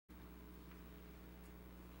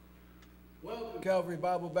Welcome to Calvary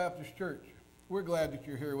Bible Baptist Church. We're glad that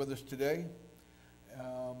you're here with us today.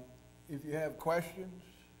 If you have questions,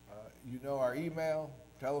 you know our email,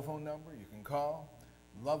 telephone number, you can call.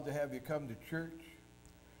 We'd love to have you come to church.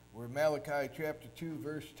 We're Malachi chapter 2,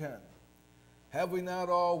 verse 10. Have we not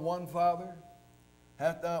all one Father?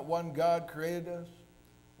 Hath not one God created us?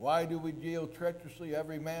 Why do we deal treacherously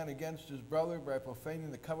every man against his brother by profaning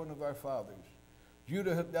the covenant of our fathers?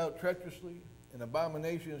 Judah hath dealt treacherously, an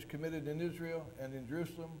abomination is committed in Israel and in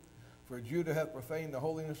Jerusalem. For Judah hath profaned the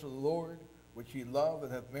holiness of the Lord, which he loved,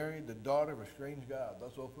 and hath married the daughter of a strange God.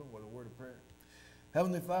 Let's open with a word of prayer.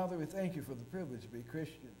 Heavenly Father, we thank you for the privilege to be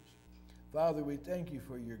Christians. Father, we thank you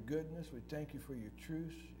for your goodness. We thank you for your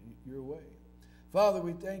truth, your way. Father,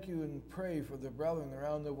 we thank you and pray for the brethren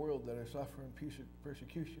around the world that are suffering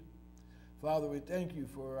persecution. Father, we thank you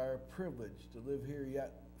for our privilege to live here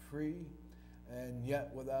yet free and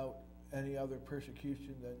yet without any other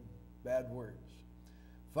persecution than bad words.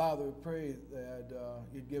 Father, we pray that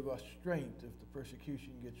you'd give us strength if the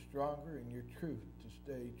persecution gets stronger and your truth to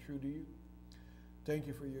stay true to you. Thank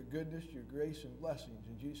you for your goodness, your grace, and blessings.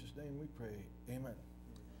 In Jesus' name we pray. Amen.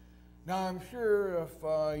 Now, I'm sure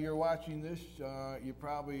if you're watching this, you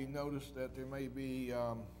probably noticed that there may be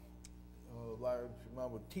a large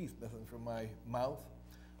amount of teeth missing from my mouth.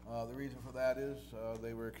 The reason for that is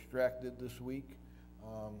they were extracted this week.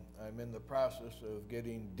 I'm in the process of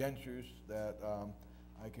getting dentures that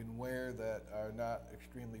I can wear that are not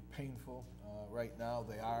extremely painful. Right now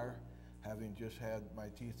they are, having just had my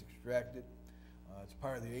teeth extracted. It's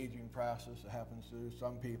part of the aging process. It happens to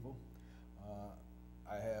some people.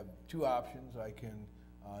 I have two options. I can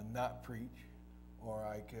not preach, or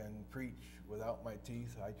I can preach without my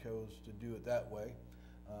teeth. I chose to do it that way.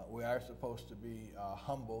 We are supposed to be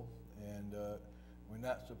humble, and we're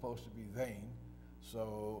not supposed to be vain.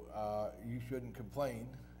 So you shouldn't complain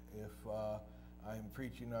if I'm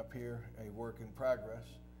preaching up here a work in progress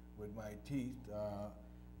with my teeth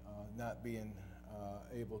not being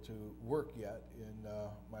able to work yet in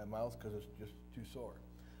my mouth because it's just too sore.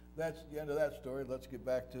 That's the end of that story. Let's get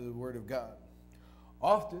back to the Word of God.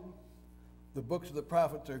 Often, the books of the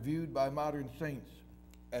prophets are viewed by modern saints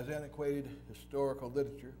as antiquated historical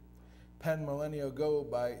literature, penned millennia ago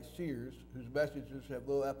by seers whose messages have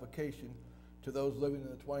little application to those living in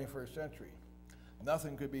the 21st century.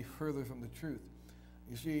 Nothing could be further from the truth.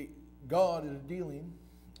 You see, God is dealing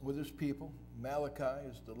with his people. Malachi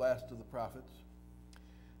is the last of the prophets.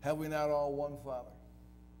 Have we not all one Father?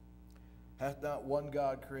 Hath not one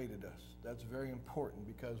God created us? That's very important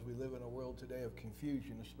because we live in a world today of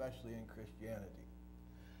confusion, especially in Christianity.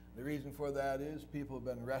 The reason for that is people have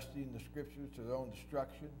been wresting the scriptures to their own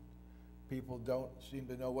destruction. People don't seem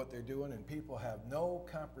to know what they're doing, and people have no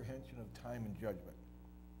comprehension of time and judgment.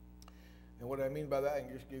 And what I mean by that, I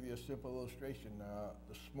can just give you a simple illustration.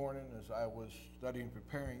 This morning, as I was studying,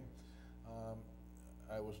 preparing,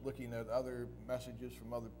 I was looking at other messages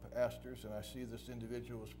from other pastors, and I see this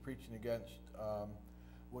individual was preaching against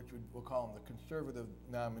which we'll call him the conservative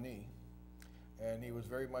nominee. And he was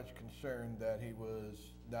very much concerned that he was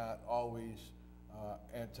not always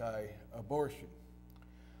anti-abortion.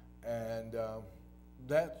 And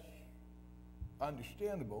that's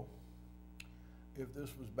understandable if this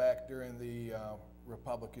was back during the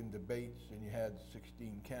Republican debates and you had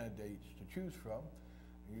 16 candidates to choose from.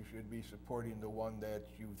 You should be supporting the one that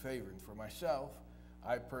you favored. For myself,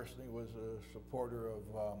 I personally was a supporter of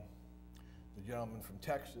the gentleman from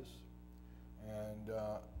Texas, and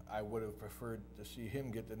I would have preferred to see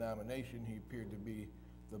him get the nomination. He appeared to be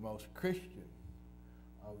the most Christian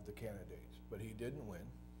of the candidates, but he didn't win.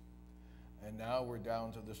 And now we're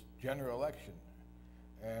down to this general election.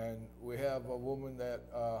 And we have a woman that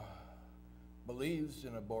believes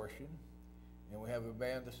in abortion, and we have a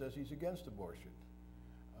man that says he's against abortion.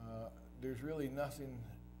 There's really nothing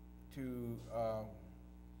to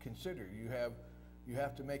consider. You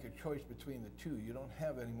have to make a choice between the two. You don't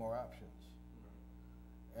have any more options.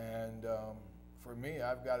 And for me,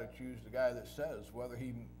 I've got to choose the guy that says whether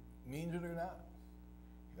he means it or not.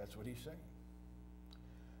 That's what he's saying.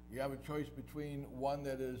 You have a choice between one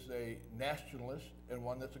that is a nationalist and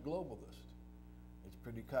one that's a globalist. It's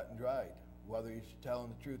pretty cut and dried. Whether he's telling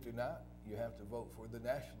the truth or not, you have to vote for the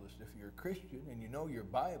nationalist. If you're a Christian and you know your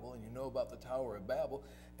Bible and you know about the Tower of Babel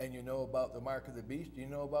and you know about the mark of the beast, you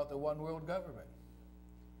know about the one world government.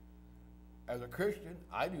 As a Christian,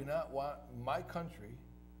 I do not want my country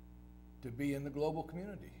to be in the global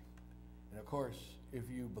community. And of course, if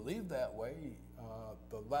you believe that way,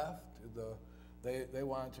 the left, they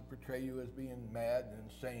want to portray you as being mad and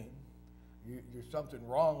insane. There's something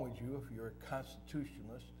wrong with you if you're a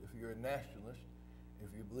constitutionalist, if you're a nationalist,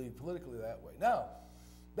 if you believe politically that way. Now,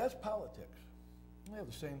 that's politics. We have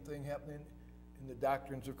the same thing happening in the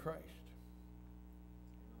doctrines of Christ.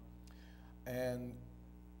 And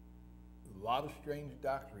a lot of strange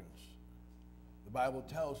doctrines. The Bible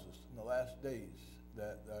tells us in the last days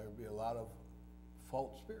that there will be a lot of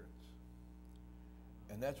false spirits.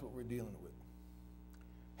 And that's what we're dealing with.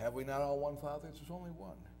 Have we not all one Father? There's only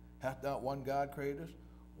one. Hath not one God created us?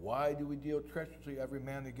 Why do we deal treacherously every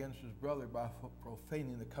man against his brother by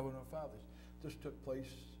profaning the covenant of fathers? This took place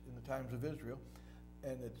in the times of Israel,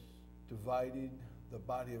 and it's divided the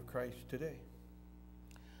body of Christ today.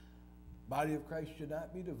 Body of Christ should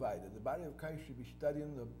not be divided. The body of Christ should be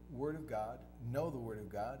studying the Word of God, know the Word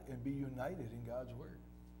of God, and be united in God's Word.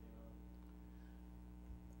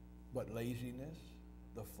 But laziness,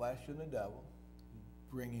 the flesh, and the devil,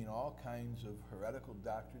 bringing all kinds of heretical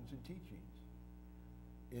doctrines and teachings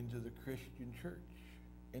into the Christian church,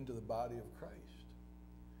 into the body of Christ.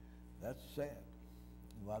 That's sad.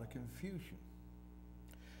 A lot of confusion.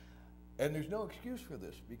 And there's no excuse for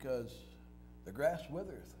this, because the grass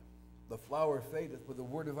withereth, the flower fadeth, but the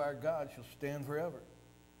word of our God shall stand forever.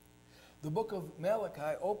 The book of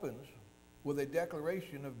Malachi opens with a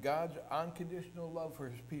declaration of God's unconditional love for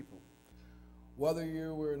his people. Whether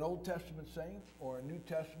you were an Old Testament saint or a New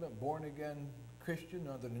Testament born-again Christian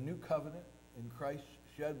under the new covenant in Christ's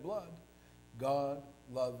shed blood, God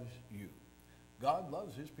loves you. God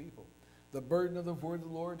loves his people. The burden of the word of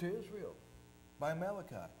the Lord to Israel by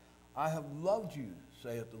Malachi. I have loved you,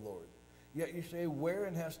 saith the Lord. Yet you say,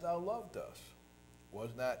 wherein hast thou loved us?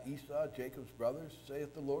 Was not Esau Jacob's brother,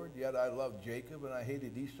 saith the Lord? Yet I loved Jacob, and I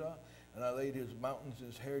hated Esau, and I laid his mountains and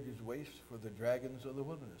his heritage waste for the dragons of the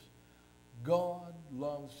wilderness. God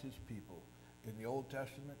loves his people. In the Old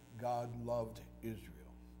Testament, God loved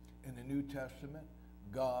Israel. In the New Testament,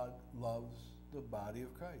 God loves the body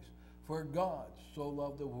of Christ. For God so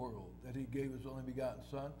loved the world that he gave his only begotten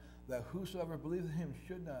Son, that whosoever believeth in him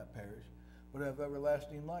should not perish, but have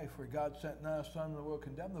everlasting life. For God sent not his Son in the world to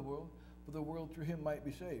condemn the world, but the world through him might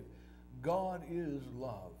be saved. God is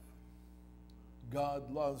love.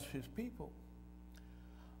 God loves his people.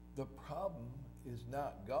 The problem is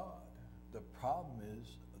not God. The problem is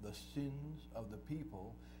the sins of the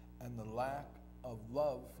people and the lack of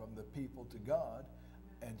love from the people to God,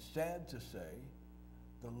 and sad to say,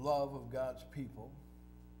 the love of God's people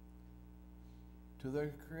to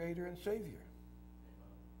their Creator and Savior.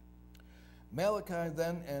 Malachi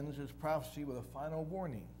then ends his prophecy with a final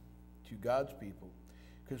warning to God's people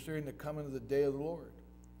concerning the coming of the day of the Lord,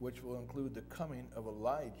 which will include the coming of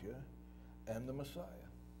Elijah and the Messiah.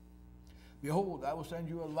 Behold, I will send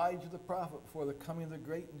you Elijah the prophet before the coming of the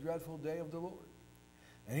great and dreadful day of the Lord.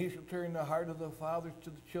 And he shall turn the heart of the fathers to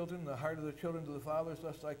the children, and the heart of the children to the fathers,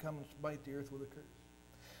 lest I come and smite the earth with a curse.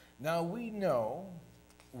 Now we know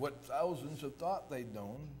what thousands have thought they'd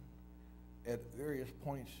known at various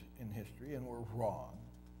points in history and were wrong.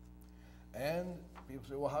 And people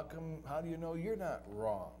say, well, how do you know you're not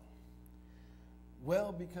wrong?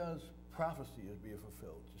 Well, because prophecy is being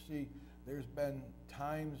fulfilled. You see, there's been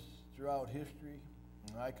times throughout history,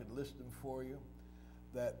 and I could list them for you,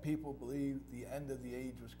 that people believed the end of the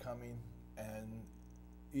age was coming, and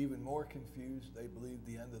even more confused, they believed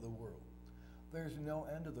the end of the world. There's no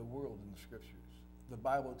end of the world in the scriptures. The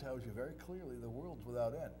Bible tells you very clearly the world's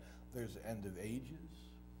without end. There's the end of ages,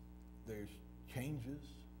 there's changes,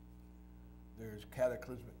 there's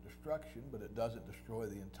cataclysmic destruction, but it doesn't destroy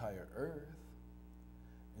the entire earth.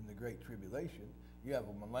 In the Great Tribulation, you have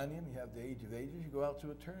a millennium, you have the age of ages, you go out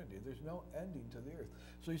to eternity. There's no ending to the earth.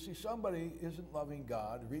 So you see, somebody isn't loving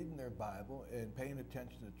God, reading their Bible, and paying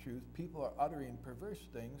attention to truth. People are uttering perverse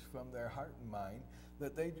things from their heart and mind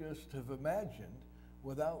that they just have imagined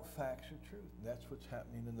without facts or truth. And that's what's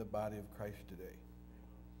happening in the body of Christ today.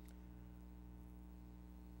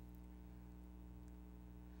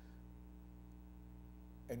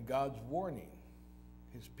 And God's warning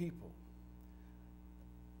his people.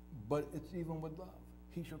 But it's even with love.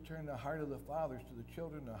 He shall turn the heart of the fathers to the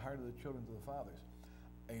children, and the heart of the children to the fathers.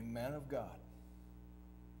 A man of God,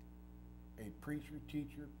 a preacher,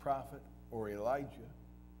 teacher, prophet, or Elijah,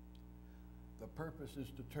 the purpose is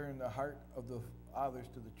to turn the heart of the fathers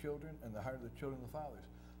to the children, and the heart of the children to the fathers.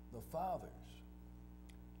 The fathers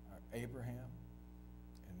are Abraham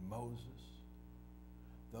and Moses,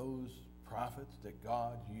 those prophets that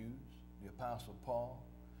God used, the Apostle Paul,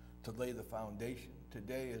 to lay the foundation.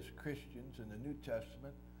 Today, as Christians in the New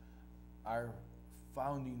Testament, our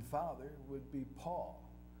founding father would be Paul,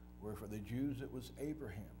 where for the Jews it was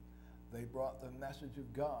Abraham. They brought the message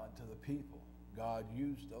of God to the people. God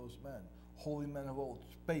used those men. Holy men of old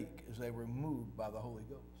spake as they were moved by the Holy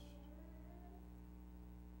Ghost.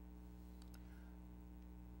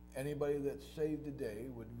 Anybody that's saved today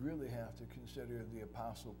would really have to consider the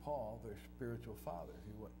Apostle Paul their spiritual father if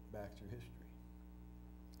you went back through history.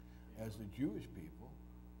 As the Jewish people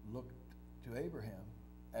looked to Abraham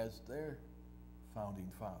as their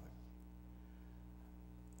founding father.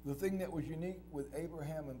 The thing that was unique with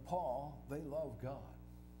Abraham and Paul, they loved God.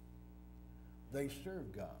 They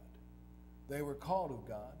served God. They were called of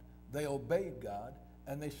God. They obeyed God,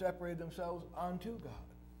 and they separated themselves unto God.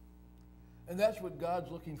 And that's what God's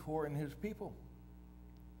looking for in his people.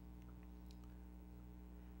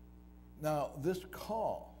 Now, this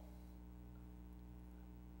call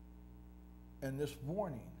and this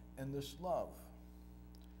warning and this love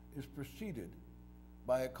is preceded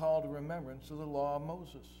by a call to remembrance of the law of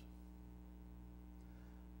Moses.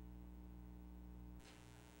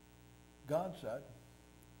 God said,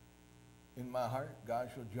 "In my heart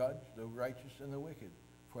God shall judge the righteous and the wicked,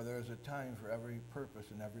 for there is a time for every purpose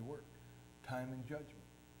and every work, time and judgment."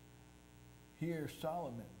 Here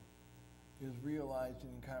Solomon is realizing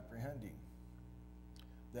and comprehending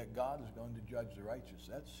that God is going to judge the righteous.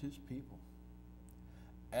 That's his people.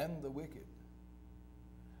 And the wicked.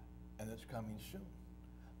 And it's coming soon.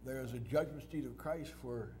 There is a judgment seat of Christ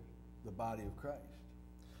for the body of Christ.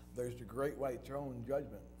 There's the great white throne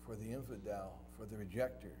judgment for the infidel, for the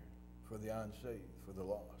rejecter, for the unsaved, for the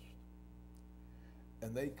lost.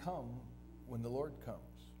 And they come when the Lord comes.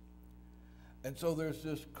 And so there's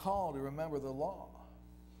this call to remember the law.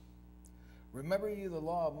 "Remember ye the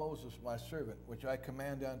law of Moses, my servant, which I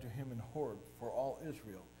command unto him in Horeb for all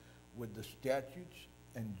Israel, with the statutes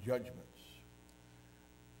and judgments."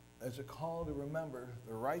 As a call to remember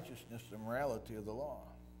the righteousness and morality of the law.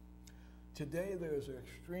 Today there is an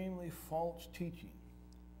extremely false teaching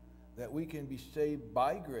that we can be saved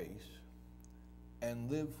by grace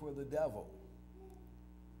and live for the devil.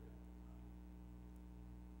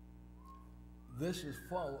 This is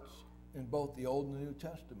false in both the Old and the New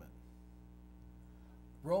Testament.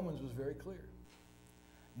 Romans was very clear.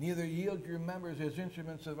 "Neither yield your members as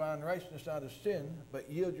instruments of unrighteousness unto sin,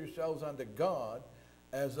 but yield yourselves unto God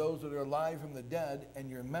as those that are alive from the dead, and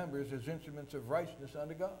your members as instruments of righteousness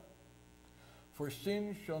unto God. For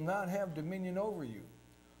sin shall not have dominion over you,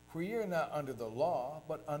 for ye are not under the law,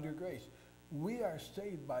 but under grace." We are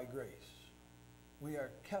saved by grace. We are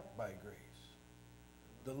kept by grace.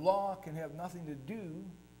 The law can have nothing to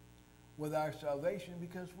do with our salvation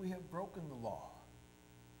because we have broken the law.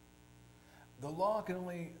 The law can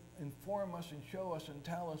only inform us and show us and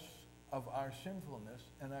tell us of our sinfulness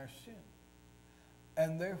and our sin.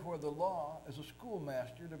 And therefore the law is a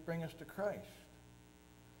schoolmaster to bring us to Christ.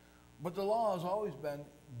 But the law has always been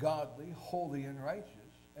godly, holy, and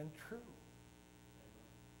righteous, and true.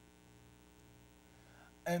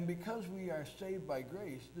 And because we are saved by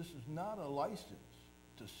grace, this is not a license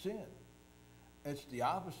to sin. It's the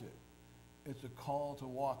opposite. It's a call to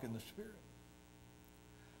walk in the Spirit.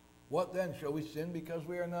 "What then? Shall we sin because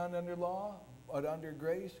we are not under law, but under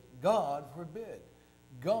grace? God forbid."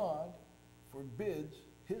 God forbids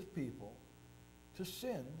his people to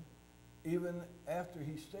sin even after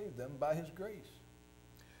he saved them by his grace.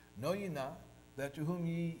 "Know ye not that to whom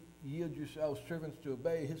ye yield yourselves servants to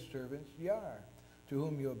obey, his servants ye are, to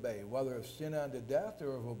whom you obey, whether of sin unto death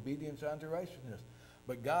or of obedience unto righteousness?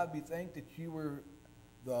 But God be thanked that ye were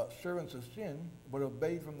the servants of sin, but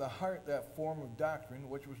obeyed from the heart that form of doctrine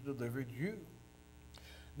which was delivered you."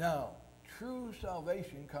 Now, true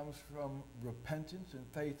salvation comes from repentance and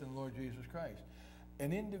faith in the Lord Jesus Christ.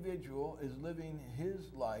 An individual is living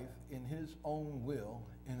his life in his own will,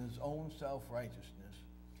 in his own self-righteousness,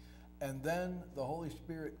 and then the Holy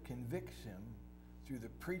Spirit convicts him through the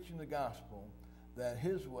preaching of the gospel that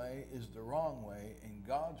his way is the wrong way and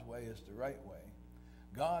God's way is the right way.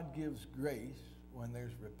 God gives grace when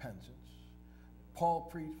there's repentance. Paul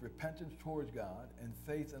preached repentance towards God and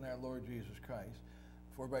faith in our Lord Jesus Christ.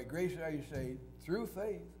 "For by grace are you saved through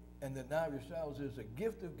faith, and that not of yourselves is a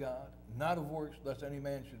gift of God, not of works, lest any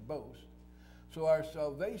man should boast." So our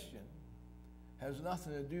salvation has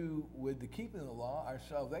nothing to do with the keeping of the law. Our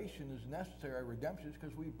salvation is necessary, our redemption is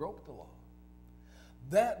because we broke the law.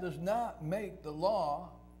 That does not make the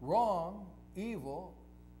law wrong, evil,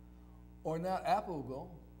 or not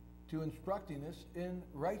applicable to instructing us in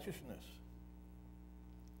righteousness.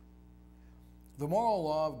 The moral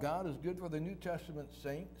law of God is good for the New Testament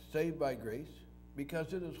saint saved by grace,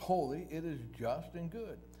 because it is holy, it is just and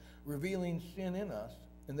good, revealing sin in us,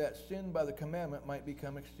 and that sin by the commandment might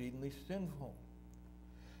become exceedingly sinful.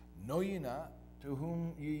 "Know ye not, to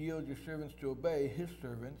whom ye yield your servants to obey, his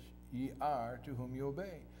servants ye are to whom you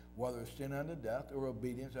obey, whether of sin unto death or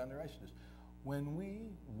obedience unto righteousness." When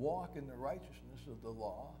we walk in the righteousness of the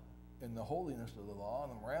law, in the holiness of the law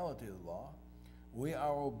and the morality of the law, we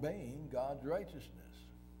are obeying God's righteousness.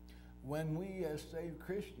 When we as saved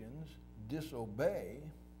Christians disobey,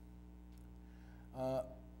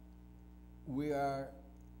 we are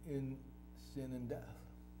in sin and death.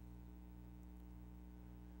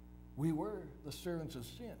 We were the servants of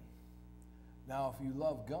sin. Now, if you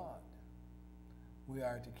love God, we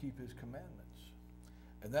are to keep his commandments.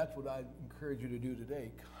 And that's what I encourage you to do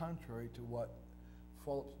today, contrary to what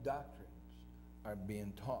false doctrines are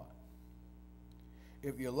being taught.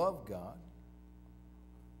 If you love God,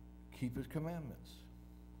 keep his commandments.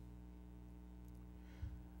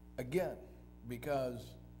 Again, because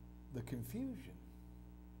the confusion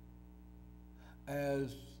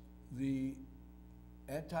as the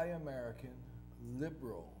anti-American,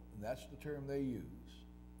 liberal, and that's the term they use,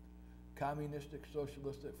 communistic,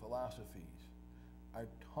 socialistic philosophies are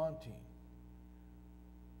taunting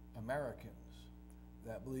Americans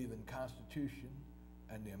that believe in Constitution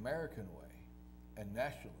and the American way and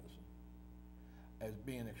nationalism as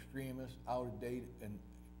being extremist, out of date,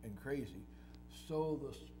 and crazy. So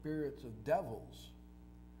the spirits of devils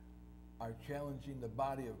are challenging the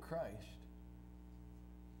body of Christ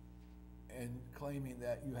and claiming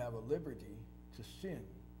that you have a liberty to sin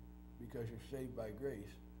because you're saved by grace,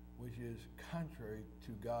 which is contrary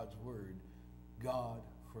to God's word. God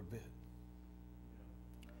forbid.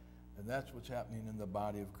 And that's what's happening in the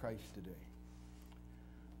body of Christ today.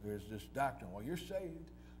 There's this doctrine, well, you're saved,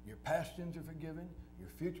 your past sins are forgiven, your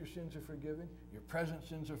future sins are forgiven, your present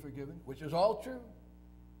sins are forgiven, which is all true.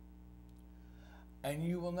 And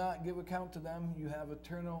you will not give account to them. You have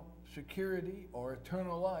eternal security or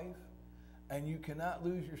eternal life, and you cannot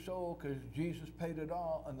lose your soul because Jesus paid it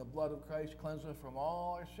all, and the blood of Christ cleanses from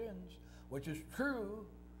all our sins, which is true,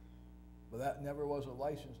 but that never was a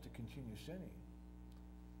license to continue sinning.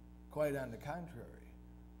 Quite on the contrary,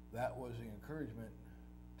 that was the encouragement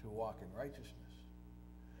to walk in righteousness.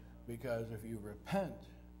 Because if you repent,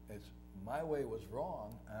 it's my way was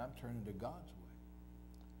wrong, and I'm turning to God's way.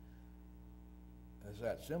 It's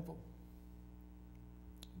that simple.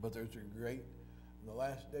 But there's a great, in the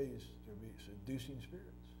last days, there'll be seducing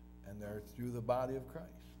spirits, and they're through the body of Christ.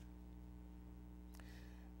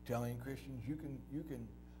 Telling Christians you can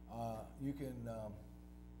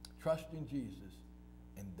trust in Jesus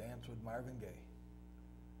and dance with Marvin Gaye.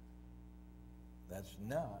 That's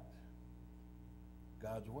not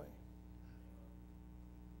God's way.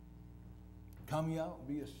 Come ye out and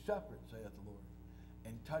be a separate, saith the Lord,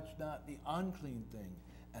 and touch not the unclean thing,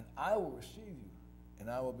 and I will receive you, and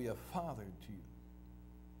I will be a father to you.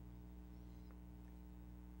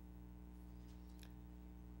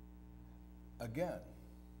 Again,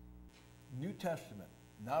 New Testament,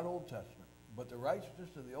 not Old Testament, but the righteousness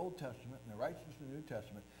of the Old Testament and the righteousness of the New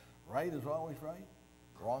Testament. Right is always right,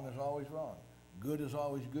 wrong is always wrong, good is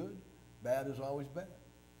always good, bad is always bad.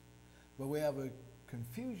 But we have a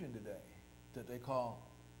confusion today that they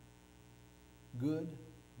call good,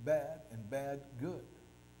 bad, and bad, good.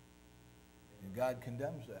 And God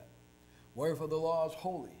condemns that. Wherefore the law is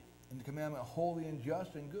holy, and the commandment holy and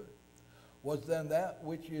just and good. Was then that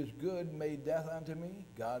which is good made death unto me?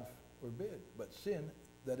 God forbid. But sin,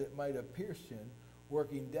 that it might appear sin,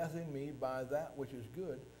 working death in me by that which is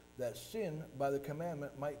good, that sin by the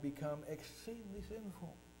commandment might become exceedingly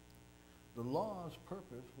sinful. The law's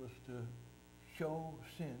purpose was to show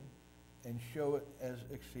sin and show it as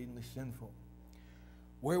exceedingly sinful.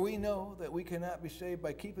 Where we know that we cannot be saved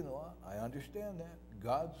by keeping the law, I understand that.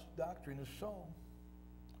 God's doctrine is so.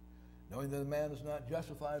 Knowing that a man is not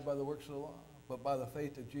justified by the works of the law, but by the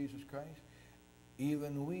faith of Jesus Christ,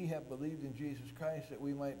 even we have believed in Jesus Christ that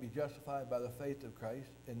we might be justified by the faith of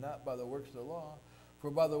Christ and not by the works of the law.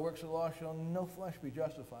 For by the works of the law shall no flesh be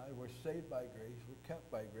justified. We're saved by grace. We're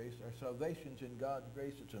kept by grace. Our salvation's in God's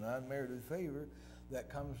grace. It's an unmerited favor that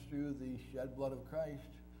comes through the shed blood of Christ,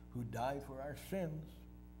 who died for our sins.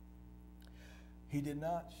 He did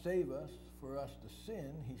not save us for us to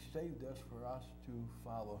sin. He saved us for us to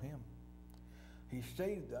follow him. He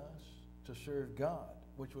saved us to serve God,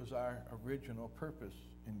 which was our original purpose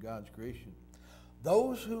in God's creation.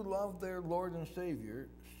 Those who love their Lord and Savior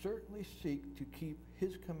certainly seek to keep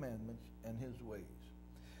his commandments and his ways.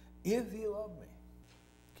 If ye love me,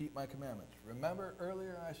 keep my commandments. Remember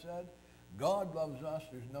earlier I said, God loves us,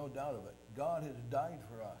 there's no doubt of it. God has died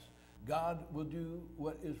for us. God will do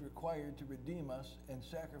what is required to redeem us and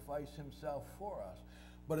sacrifice himself for us.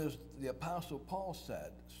 But as the Apostle Paul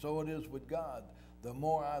said, so it is with God. The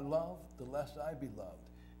more I love, the less I be loved.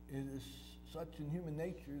 It is such in human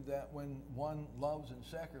nature that when one loves and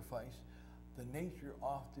sacrifices, the nature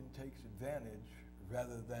often takes advantage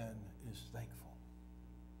rather than is thankful.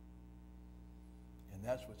 And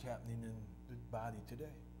that's what's happening in the body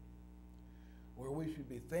today. Where we should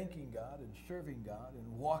be thanking God and serving God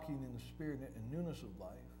and walking in the Spirit and newness of life,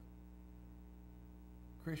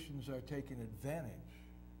 Christians are taking advantage.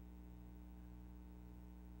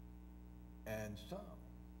 And some,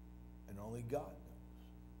 and only God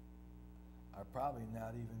knows, are probably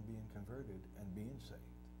not even being converted and being saved.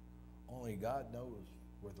 Only God knows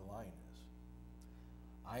where the line is.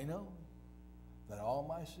 I know that all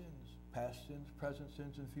my sins, past sins, present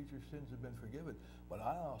sins, and future sins have been forgiven, but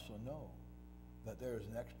I also know that there is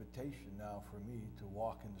an expectation now for me to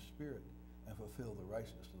walk in the Spirit and fulfill the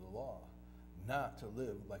righteousness of the law, not to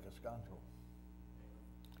live like a scoundrel,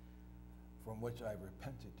 from which I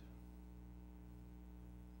repented.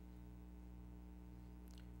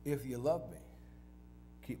 If you love me,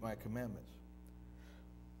 keep my commandments.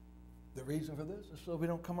 The reason for this is so we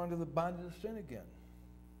don't come under the bondage of sin again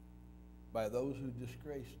by those who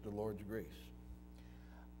disgrace the Lord's grace.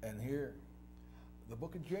 And here, the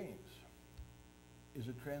book of James is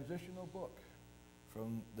a transitional book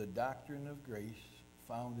from the doctrine of grace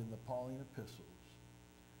found in the Pauline epistles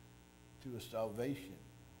to a salvation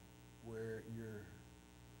where your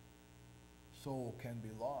soul can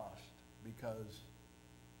be lost because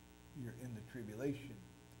you're in the tribulation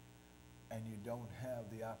and you don't have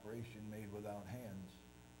the operation made without hands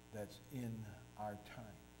that's in our time.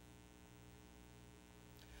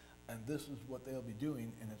 And this is what they'll be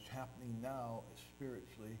doing, and it's happening now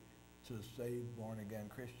spiritually to saved, born-again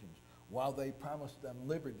Christians. While they promise them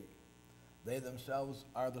liberty, they themselves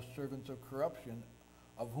are the servants of corruption,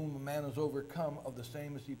 of whom a man is overcome, of the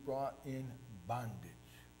same as he brought in bondage.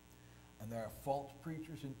 And there are false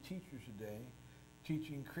preachers and teachers today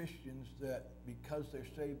teaching Christians that because they're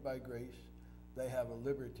saved by grace, they have a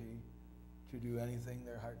liberty to do anything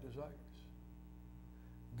their heart desires.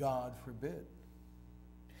 God forbid.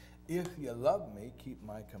 If you love me, keep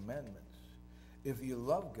my commandments. If you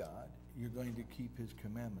love God, you're going to keep his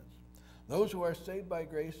commandments. Those who are saved by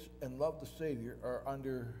grace and love the Savior are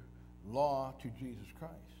under law to Jesus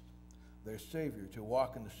Christ, their Savior, to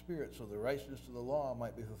walk in the Spirit so the righteousness of the law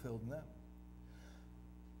might be fulfilled in them.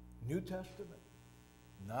 New Testament,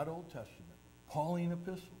 not Old Testament, Pauline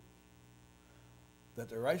epistles, that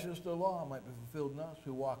the righteousness of the law might be fulfilled in us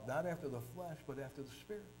who walk not after the flesh, but after the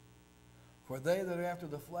Spirit. For they that are after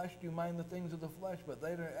the flesh do mind the things of the flesh, but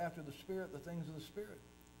they that are after the Spirit, the things of the Spirit.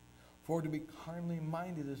 For to be carnally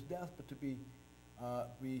minded is death, but to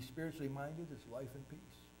be spiritually minded is life and peace.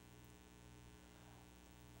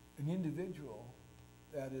 An individual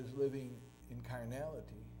that is living in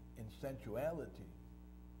carnality, in sensuality,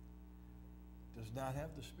 does not have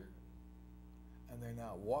the Spirit. And they're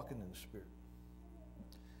not walking in the Spirit.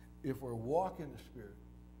 If we're walking in the Spirit,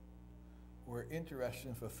 we're interested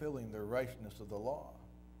in fulfilling the righteousness of the law.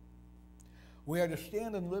 We are to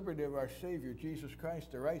stand in liberty of our Savior, Jesus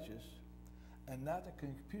Christ, the righteous, and not the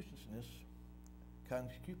concupiscence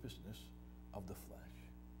of the flesh.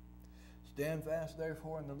 Stand fast,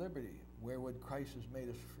 therefore, in the liberty wherewith Christ has made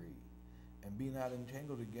us free, and be not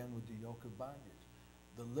entangled again with the yoke of bondage.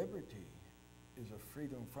 The liberty is a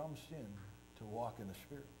freedom from sin to walk in the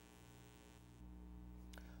Spirit.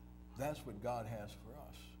 That's what God has for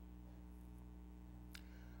us.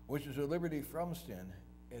 Which is a liberty from sin.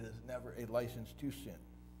 It is never a license to sin.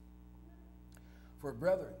 For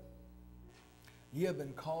brethren, ye have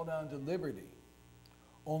been called unto liberty.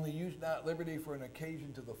 Only use not liberty for an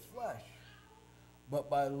occasion to the flesh, but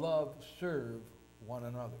by love serve one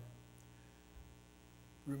another.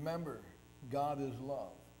 Remember, God is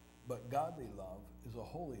love, but godly love is a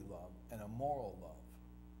holy love and a moral love,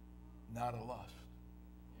 not a lust.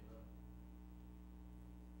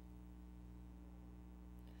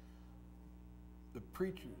 The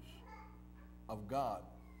preachers of God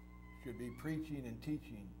should be preaching and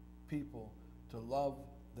teaching people to love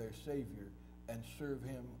their Savior and serve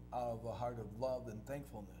him out of a heart of love and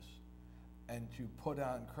thankfulness, and to put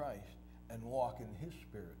on Christ and walk in his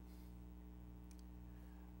Spirit.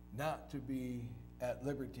 Not to be at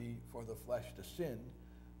liberty for the flesh to sin,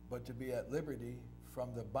 but to be at liberty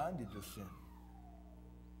from the bondage of sin.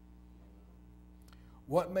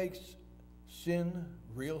 What makes sin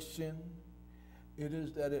real sin? It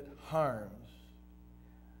is that it harms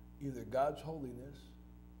either God's holiness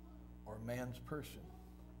or man's person.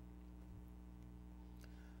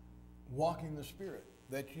 Walk in the Spirit,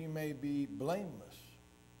 that ye may be blameless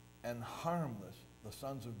and harmless, the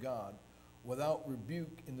sons of God, without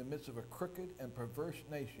rebuke in the midst of a crooked and perverse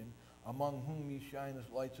nation, among whom ye shine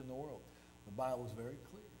as lights in the world. The Bible is very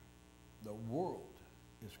clear. The world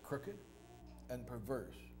is crooked and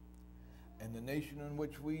perverse, and the nation in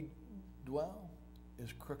which we dwell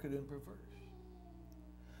is crooked and perverse.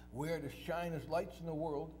 We are to shine as lights in the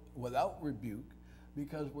world without rebuke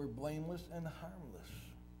because we're blameless and harmless.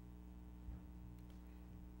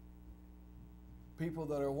 People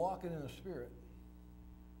that are walking in the Spirit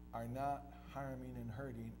are not harming and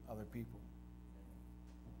hurting other people.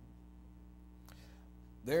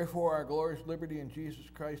 Therefore, our glorious liberty in Jesus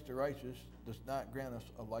Christ the righteous does not grant us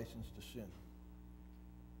a license to sin.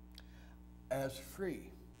 As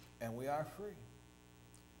free, and we are free,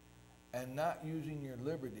 and not using your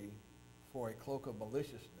liberty for a cloak of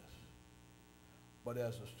maliciousness, but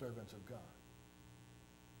as the servants of God.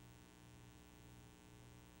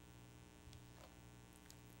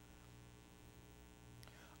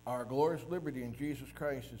 Our glorious liberty in Jesus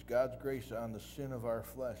Christ is God's grace on the sin of our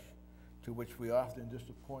flesh, to which we often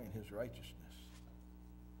disappoint his righteousness.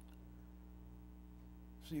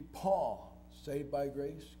 See, Paul, saved by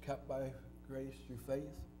grace, kept by grace through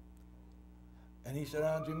faith, and he said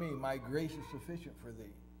unto me, my grace is sufficient for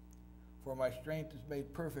thee, for my strength is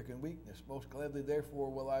made perfect in weakness. Most gladly, therefore,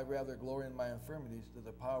 will I rather glory in my infirmities, that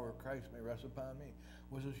the power of Christ may rest upon me.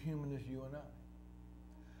 Was as human as you and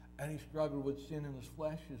I. And he struggled with sin in his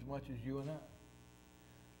flesh as much as you and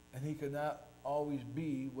I. And he could not always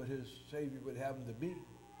be what his Savior would have him to be.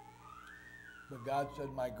 But God said,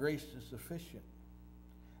 my grace is sufficient.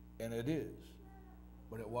 And it is.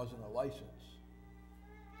 But it wasn't a license.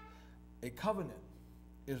 A covenant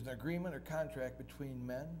is an agreement or contract between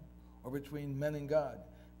men or between men and God.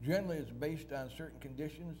 Generally, it's based on certain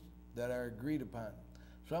conditions that are agreed upon.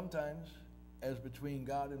 Sometimes, as between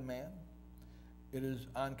God and man, it is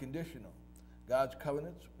unconditional. God's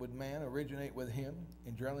covenants with man originate with him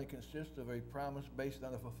and generally consist of a promise based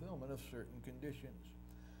on the fulfillment of certain conditions.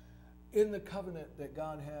 In the covenant that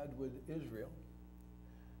God had with Israel,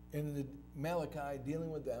 in the Malachi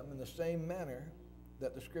dealing with them in the same manner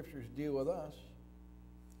that the scriptures deal with us,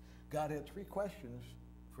 God had three questions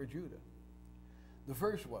for Judah. The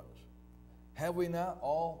first was, have we not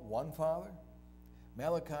all one father?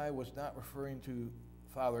 Malachi was not referring to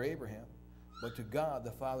Father Abraham, but to God,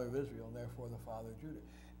 the Father of Israel, and therefore the Father of Judah.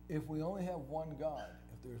 If we only have one God,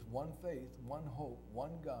 if there's one faith, one hope,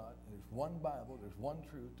 one God, there's one Bible, there's one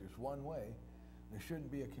truth, there's one way, there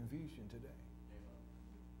shouldn't be a confusion today.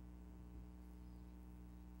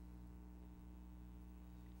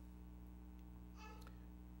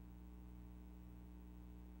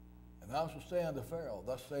 And thou shalt say unto Pharaoh,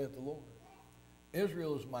 thus saith the Lord,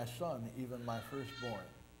 Israel is my son, even my firstborn.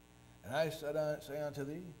 And I say unto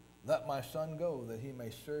thee, let my son go, that he may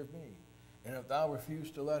serve me. And if thou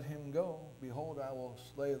refuse to let him go, behold, I will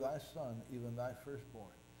slay thy son, even thy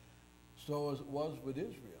firstborn. So as it was with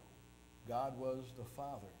Israel, God was the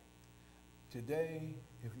Father. Today,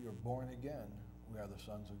 if you're born again, we are the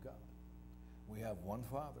sons of God. We have one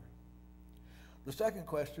Father. The second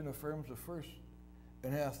question affirms the first,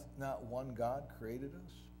 and hath not one God created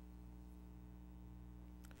us?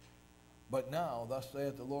 But now, thus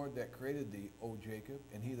saith the Lord that created thee, O Jacob,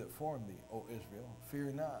 and he that formed thee, O Israel, fear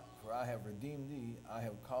not, for I have redeemed thee, I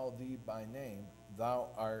have called thee by name, thou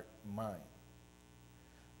art mine.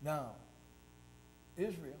 Now,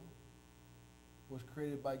 Israel was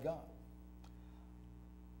created by God.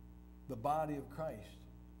 The body of Christ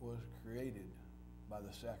was created by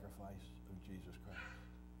the sacrifice of Jesus Christ.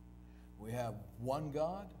 We have one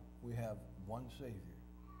God, we have one Savior.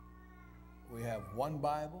 We have one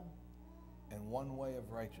Bible, and one way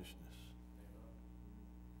of righteousness.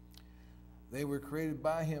 They were created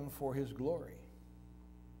by him for his glory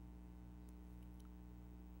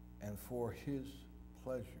and for his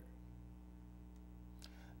pleasure.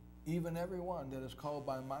 Even every one that is called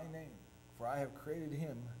by my name, for I have created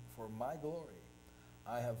him for my glory.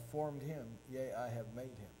 I have formed him, yea, I have made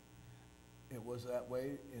him. It was that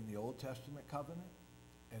way in the Old Testament covenant,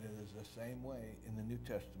 and it is the same way in the New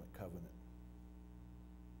Testament covenant.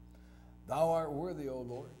 Thou art worthy, O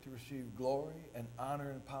Lord, to receive glory and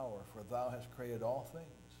honor and power, for thou hast created all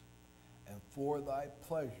things, and for thy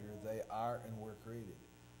pleasure they are and were created.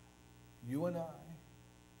 You and I,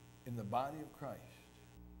 in the body of Christ,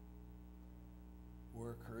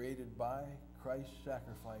 were created by Christ's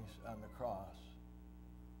sacrifice on the cross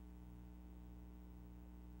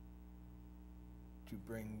to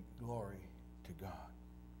bring glory to God.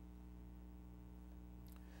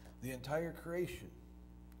 The entire creation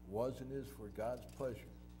was and is for God's pleasure.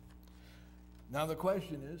 Now the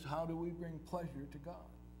question is, how do we bring pleasure to God?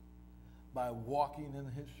 By walking in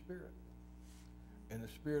his Spirit, in the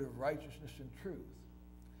spirit of righteousness and truth,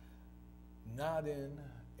 not in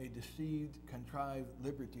a deceived, contrived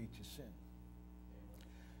liberty to sin.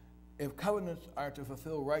 If covenants are to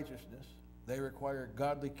fulfill righteousness, they require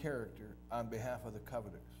godly character on behalf of the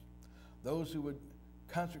covenanters. Those who would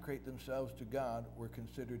consecrate themselves to God were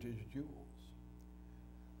considered his jewels.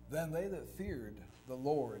 Then they that feared the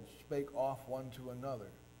Lord spake off one to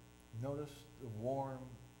another. Notice the warm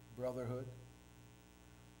brotherhood,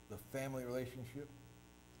 the family relationship.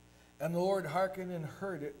 And the Lord hearkened and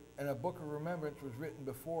heard it, and a book of remembrance was written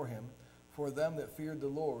before him for them that feared the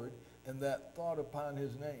Lord, and that thought upon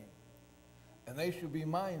his name. And they shall be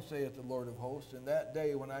mine, saith the Lord of hosts, in that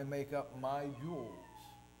day when I make up my jewels.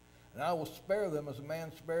 And I will spare them as a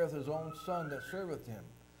man spareth his own son that serveth him.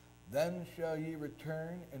 Then shall ye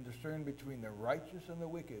return and discern between the righteous and the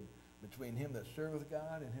wicked, between him that serveth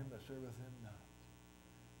God and him that serveth him not.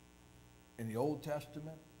 In the Old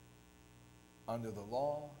Testament, under the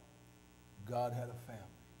law, God had a family.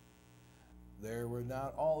 There were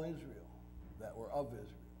not all Israel that were of Israel,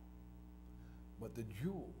 but the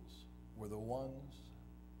jewels were the ones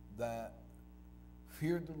that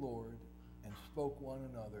feared the Lord and spoke one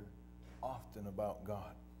another often about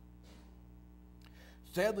God.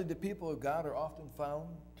 Sadly, the people of God are often found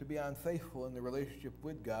to be unfaithful in their relationship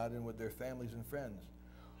with God and with their families and friends.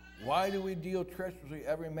 Why do we deal treacherously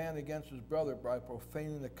every man against his brother by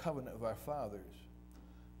profaning the covenant of our fathers?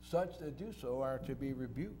 Such that do so are to be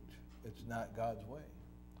rebuked. It's not God's way.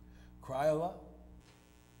 Cry aloud.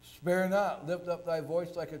 Spare not. Lift up thy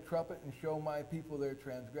voice like a trumpet and show my people their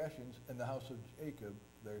transgressions and the house of Jacob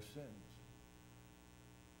their sins.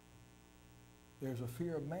 There's a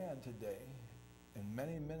fear of man today, and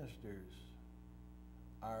many ministers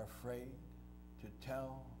are afraid to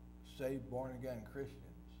tell saved, born-again Christians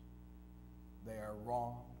they are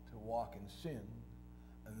wrong to walk in sin,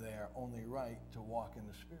 and they are only right to walk in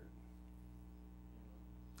the Spirit.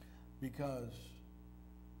 Because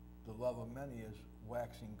the love of many is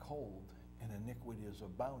waxing cold, and iniquity is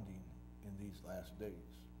abounding in these last days.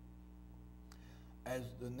 As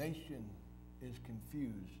the nation is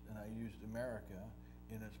confused, and I used America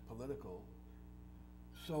in its political,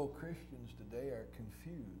 so Christians today are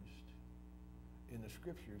confused in the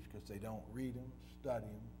scriptures because they don't read them, study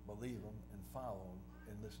them, believe them, and follow them,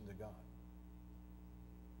 and listen to God.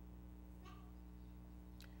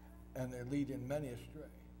 And they're leading many astray.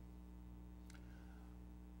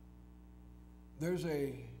 There's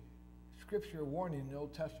a scripture warning in the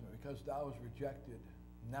Old Testament, because thou hast rejected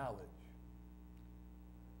knowledge,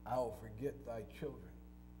 I will forget thy children.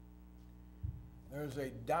 There's a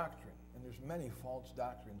doctrine, and there's many false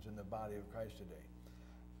doctrines in the body of Christ today.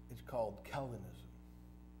 It's called Calvinism.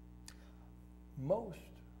 Most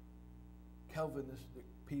Calvinistic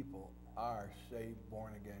people are saved,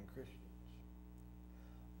 born-again Christians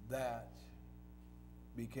that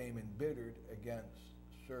became embittered against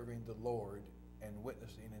serving the Lord and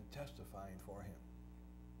witnessing and testifying for him,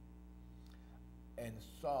 and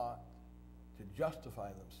sought to justify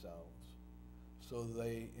themselves, so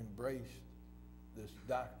they embraced this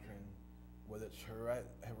doctrine with its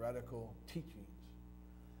heretical teachings.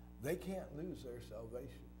 They can't lose their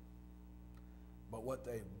salvation, but what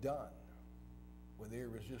they've done with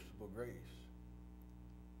irresistible grace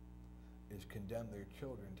is condemn their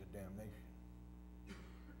children to damnation,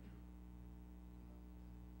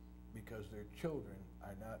 because their children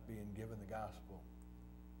are not being given the gospel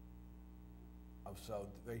of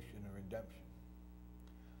salvation and redemption.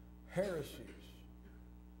 Heresies,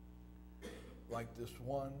 like this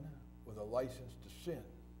one with a license to sin,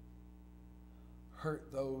 hurt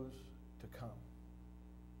those to come.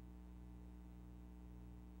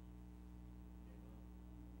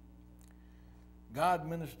 God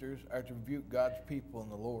ministers are to rebuke God's people in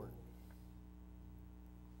the Lord.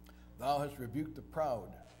 Thou hast rebuked the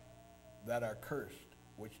proud that are cursed,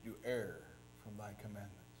 which do err from thy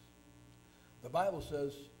commandments. The Bible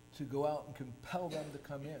says to go out and compel them to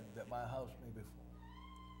come in, that my house may be full.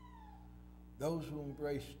 Those who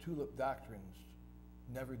embrace tulip doctrines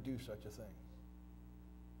never do such a thing.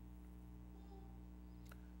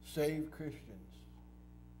 Saved Christians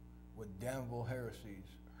with damnable heresies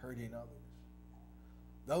hurting others.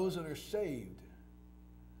 Those that are saved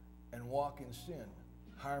and walk in sin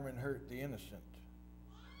harm and hurt the innocent.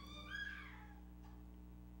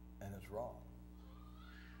 And it's wrong.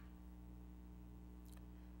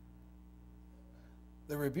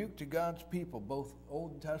 The rebuke to God's people, both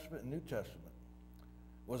Old Testament and New Testament,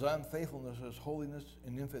 was unfaithfulness as holiness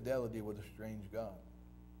and infidelity with a strange God.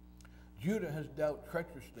 Judah has dealt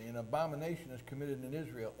treacherously, and abomination is committed in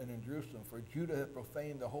Israel and in Jerusalem, for Judah hath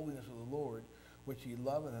profaned the holiness of the Lord, which he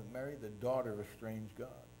loved, and hath married the daughter of a strange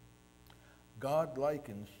God. God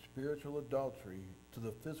likens spiritual adultery to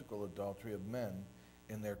the physical adultery of men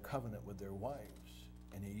in their covenant with their wives,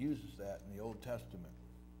 and he uses that in the Old Testament.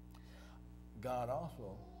 God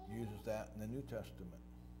also uses that in the New Testament.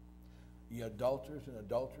 Ye adulterers and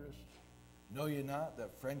adulteress, know ye not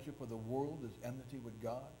that friendship with the world is enmity with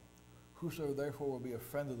God? Whosoever therefore will be a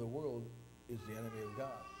friend of the world is the enemy of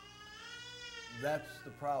God. That's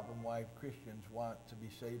the problem why Christians want to be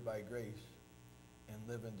saved by grace and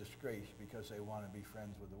live in disgrace, because they want to be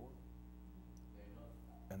friends with the world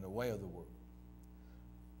and the way of the world.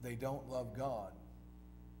 They don't love God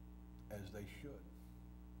as they should.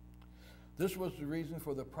 This was the reason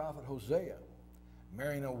for the prophet Hosea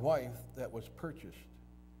marrying a wife that was purchased,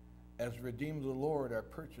 as redeemed of the Lord are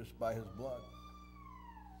purchased by his blood.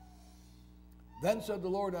 Then said the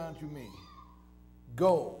Lord unto me,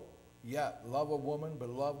 Go, yet love a woman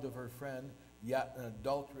beloved of her friend, yet an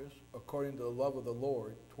adulteress, according to the love of the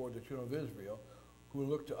Lord toward the children of Israel, who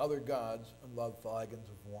look to other gods and love flagons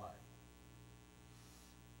of wine.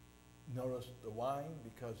 Notice the wine,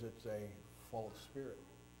 because it's a false spirit.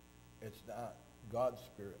 It's not God's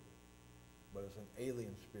spirit, but it's an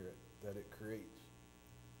alien spirit that it creates.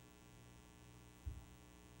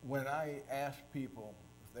 When I ask people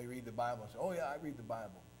if they read the Bible and say, oh yeah, I read the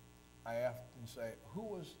Bible, I often say, who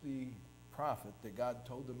was the prophet that God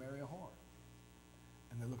told to marry a whore?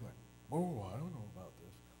 And they look like, oh, I don't know about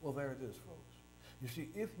this. Well, there it is, folks. You see,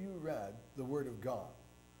 if you read the Word of God,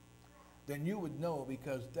 then you would know,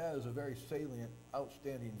 because that is a very salient,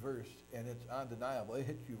 outstanding verse, and it's undeniable. It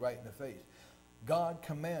hits you right in the face. God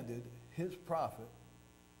commanded his prophet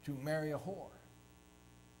to marry a whore,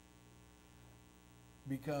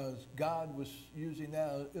 because God was using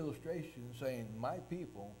that illustration, saying, my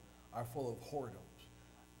people are full of whoredoms.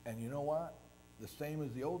 And you know what? The same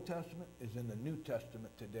as the Old Testament is in the New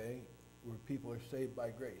Testament today, where people are saved by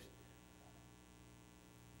grace.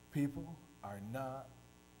 People are not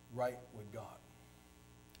right with God.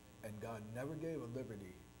 And God never gave a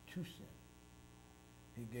liberty to sin.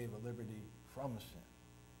 He gave a liberty from sin.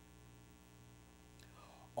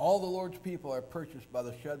 All the Lord's people are purchased by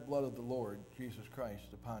the shed blood of the Lord Jesus Christ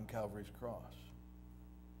upon Calvary's cross.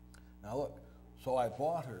 Now look, so I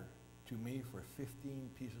bought her to me for 15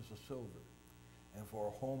 pieces of silver, and for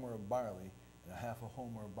a homer of barley, and a half a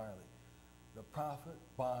homer of barley. The prophet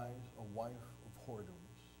buys a wife of whoredoms,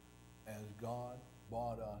 as God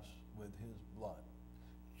bought us with his blood,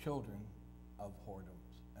 children of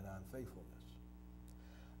whoredoms and unfaithfulness.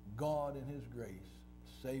 God in his grace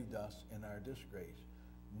saved us in our disgrace,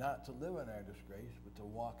 not to live in our disgrace, but to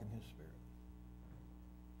walk in his spirit.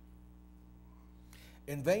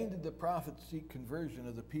 In vain did the prophet seek conversion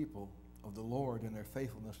of the people of the Lord in their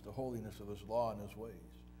faithfulness to holiness of his law and his ways.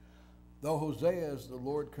 Though Hosea, as the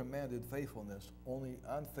Lord commanded faithfulness, only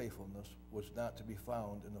unfaithfulness was not to be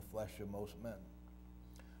found in the flesh of most men.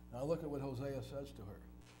 Now look at what Hosea says to her.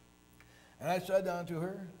 And I said unto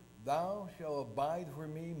her, Thou shalt abide for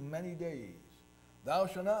me many days. Thou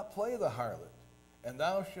shalt not play the harlot, and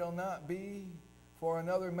thou shalt not be for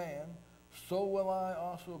another man, so will I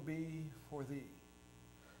also be for thee.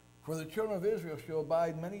 For the children of Israel shall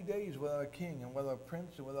abide many days without a king, and without a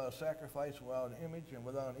prince, and without a sacrifice, and without an image, and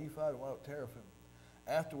without an ephod, and without teraphim.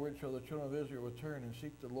 Afterward shall the children of Israel return and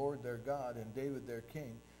seek the Lord their God, and David their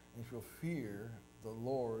king, and shall fear the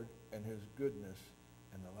Lord and his goodness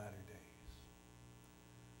in the latter days.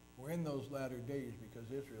 We're in those latter days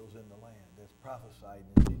because Israel's in the land. That's prophesied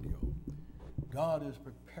in Ezekiel. God is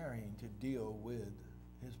preparing to deal with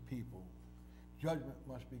his people. Judgment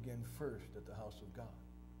must begin first at the house of God.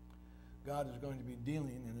 God is going to be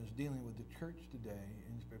dealing, and is dealing with the church today,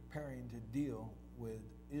 and is preparing to deal with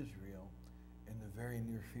Israel in the very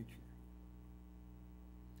near future.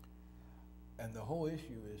 And the whole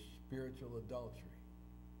issue is spiritual adultery,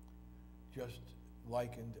 just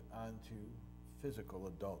likened onto physical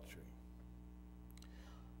adultery.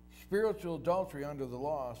 Spiritual adultery under the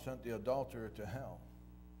law sent the adulterer to hell.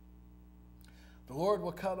 The Lord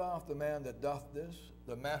will cut off the man that doth this,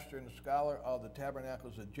 the master and the scholar of the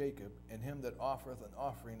tabernacles of Jacob, and him that offereth an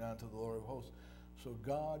offering unto the Lord of hosts. So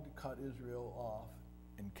God cut Israel off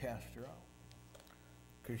and cast her out,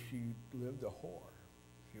 because she lived a whore.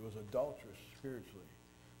 She was adulterous spiritually.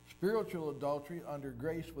 Spiritual adultery under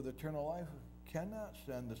grace with eternal life cannot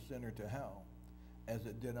send the sinner to hell as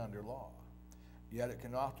it did under law. Yet it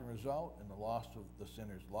can often result in the loss of the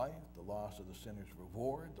sinner's life, the loss of the sinner's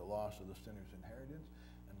reward, the loss of the sinner's inheritance,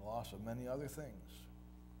 and the loss of many other things.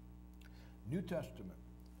 New Testament,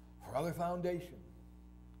 for other foundation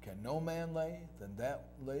can no man lay than that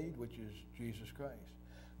laid which is Jesus Christ.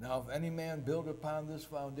 Now if any man build upon this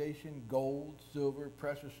foundation gold, silver,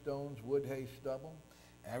 precious stones, wood, hay, stubble,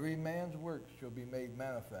 every man's work shall be made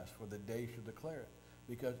manifest, for the day shall declare it.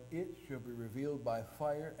 Because it shall be revealed by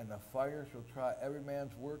fire, and the fire shall try every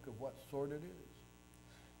man's work of what sort it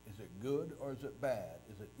is. Is Is it good or is it bad?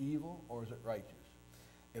 Is it evil or is it righteous?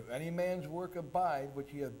 If any man's work abide,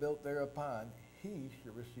 which he hath built thereupon, he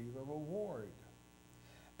shall receive a reward.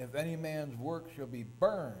 If any man's work shall be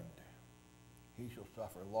burned, he shall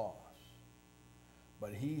suffer loss.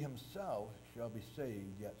 But he himself shall be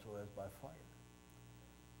saved, yet so as by fire.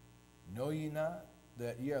 Know ye not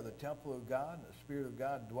that ye are the temple of God, and the Spirit of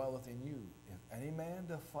God dwelleth in you? If any man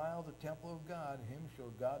defile the temple of God, him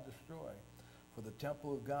shall God destroy. For the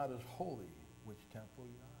temple of God is holy, which temple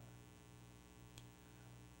ye are.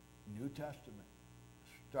 New Testament,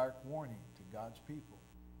 stark warning to God's people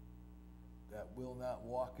that will not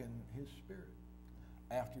walk in his Spirit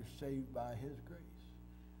after saved by his grace.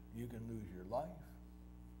 You can lose your life.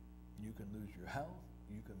 You can lose your health.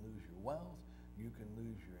 You can lose your wealth. You can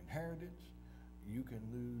lose your inheritance. You can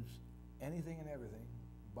lose anything and everything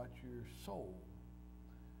but your soul.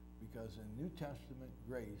 Because in New Testament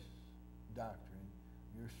grace doctrine,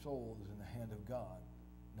 your soul is in the hand of God,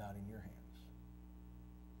 not in your hands.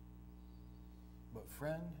 But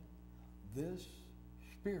friend, this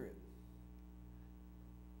Spirit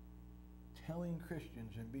telling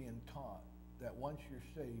Christians and being taught that once you're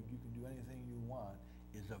saved, you can do anything you want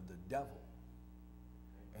is of the devil.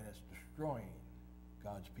 And it's destroying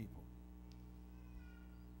God's people.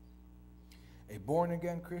 A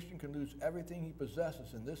born-again Christian can lose everything he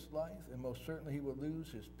possesses in this life, and most certainly he will lose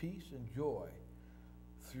his peace and joy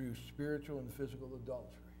through spiritual and physical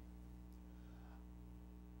adultery.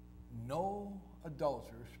 No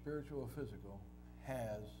adulterer, spiritual or physical,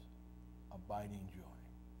 has abiding joy.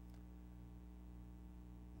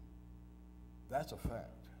 That's a fact.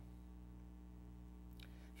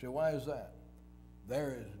 So why is that?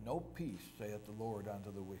 There is no peace, saith the Lord,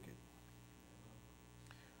 unto the wicked.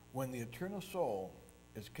 When the eternal soul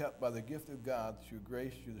is kept by the gift of God through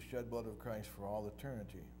grace, through the shed blood of Christ for all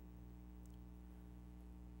eternity.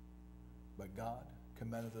 But God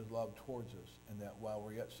commendeth his love towards us, and that while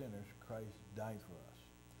we're yet sinners, Christ died for us.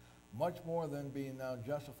 Much more than being now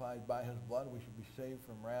justified by his blood, we should be saved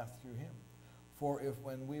from wrath through him. For if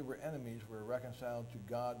when we were enemies we were reconciled to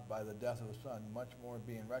God by the death of the Son, much more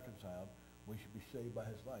being reconciled, we should be saved by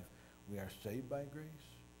his life. We are saved by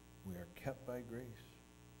grace. We are kept by grace.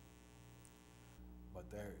 But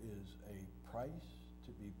there is a price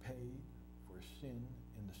to be paid for sin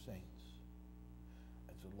in the saints.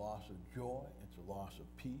 It's a loss of joy. It's a loss of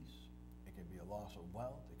peace. It can be a loss of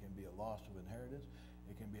wealth. It can be a loss of inheritance.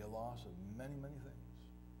 It can be a loss of many, many things.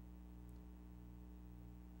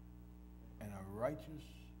 And a righteous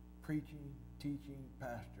preaching, teaching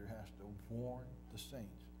pastor has to warn the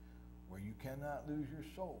saints where you cannot lose your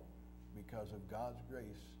soul because of God's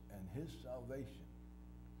grace and his salvation.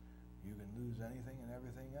 You can lose anything and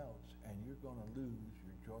everything else, and you're going to lose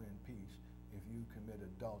your joy and peace if you commit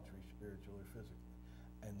adultery, spiritual or physically,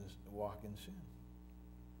 and walk in sin.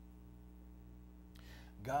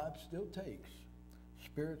 God still takes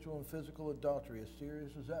spiritual and physical adultery as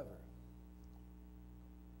serious as ever.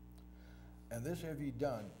 And this have ye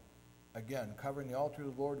done, again, covering the altar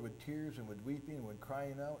of the Lord with tears and with weeping and with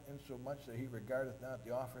crying out, insomuch that he regardeth not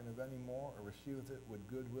the offering of any more, or receiveth it with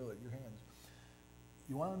good will at your hands.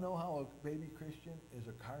 You want to know how a baby Christian is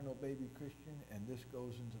a carnal baby Christian, and this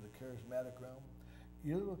goes into the charismatic realm?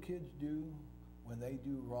 You little kids do when they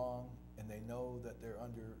do wrong and they know that they're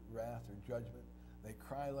under wrath or judgment, they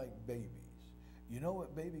cry like babies. You know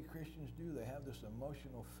what baby Christians do? They have this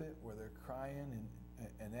emotional fit where they're crying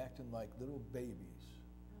and acting like little babies.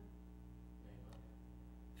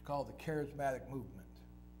 It's called the charismatic movement.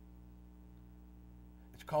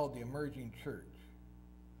 It's called the emerging church.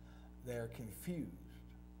 They're confused.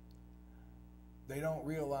 They don't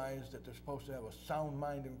realize that they're supposed to have a sound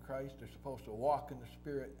mind in Christ. They're supposed to walk in the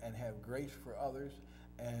Spirit and have grace for others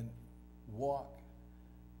and walk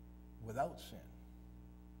without sin.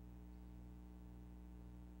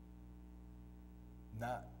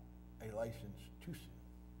 Not a license to sin.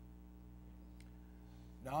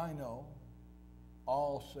 Now I know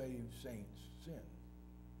all saved saints sin,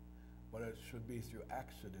 but it should be through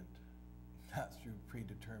accident, not through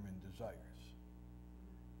predetermined desires.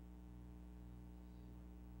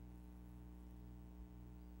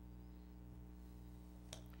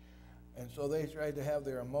 And so they try to have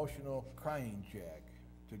their emotional crying jag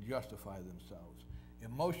to justify themselves.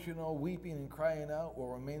 Emotional weeping and crying out while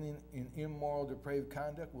remaining in immoral, depraved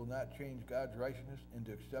conduct will not change God's righteousness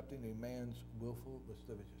into accepting a man's willful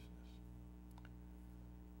lasciviousness.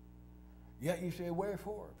 Yet you say,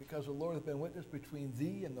 wherefore? Because the Lord hath been witness between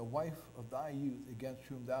thee and the wife of thy youth, against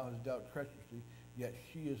whom thou hast dealt treacherously, yet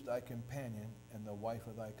she is thy companion and the wife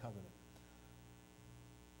of thy covenant.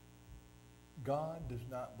 God does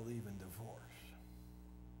not believe in divorce.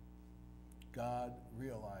 God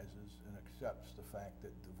realizes and accepts the fact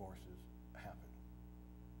that divorces happen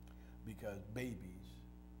because babies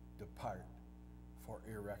depart for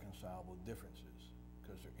irreconcilable differences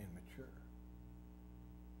because they're immature.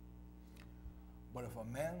 But if a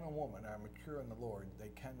man and a woman are mature in the Lord, they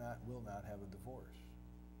will not have a divorce.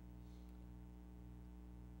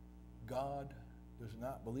 God does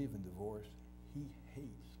not believe in divorce. He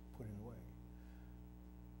hates putting away.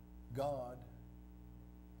 God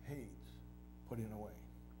hates putting away.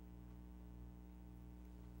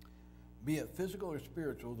 Be it physical or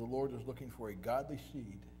spiritual, the Lord is looking for a godly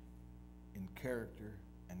seed in character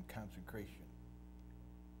and consecration.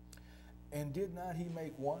 And did not he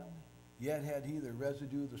make one? Yet had he the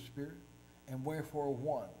residue of the Spirit, and wherefore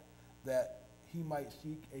one, that he might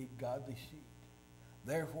seek a godly seed.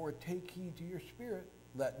 Therefore take heed to your spirit,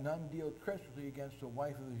 let none deal treacherously against the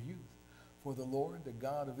wife of his youth. For the Lord, the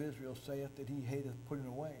God of Israel, saith that he hateth putting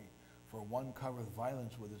away. For one covereth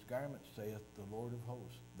violence with his garment, saith the Lord of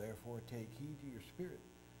hosts. Therefore take heed to your spirit,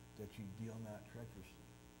 that ye deal not treacherously.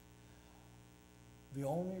 The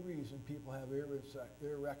only reason people have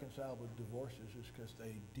irreconcilable divorces is because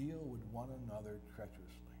they deal with one another treacherously.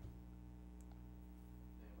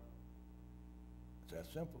 It's that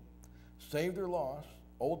simple. Saved or lost,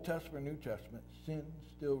 Old Testament, New Testament, sin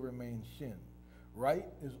still remains sin. Right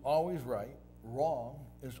is always right. Wrong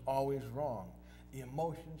is always wrong.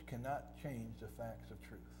 Emotions cannot change the facts of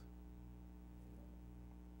truth.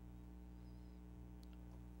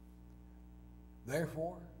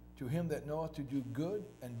 Therefore, to him that knoweth to do good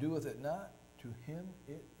and doeth it not, to him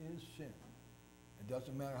it is sin. It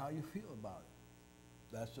doesn't matter how you feel about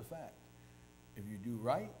it. That's the fact. If you do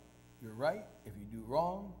right, you're right. If you do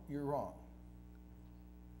wrong, you're wrong.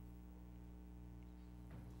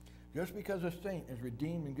 Just because a saint is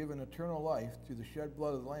redeemed and given eternal life through the shed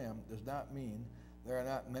blood of the Lamb does not mean there are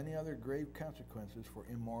not many other grave consequences for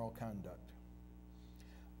immoral conduct.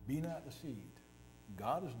 Be not deceived.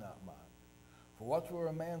 God is not mocked. For whatsoever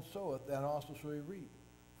a man soweth, that also shall he reap.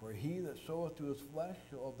 For he that soweth to his flesh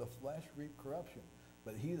shall of the flesh reap corruption,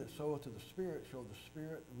 but he that soweth to the Spirit shall of the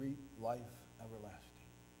Spirit reap life everlasting.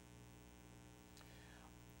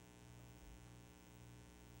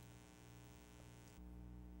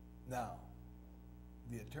 Now,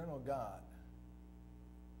 the eternal God,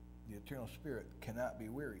 the eternal Spirit, cannot be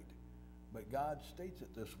wearied, but God states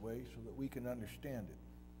it this way so that we can understand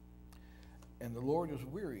it. And the Lord is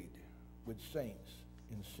wearied with saints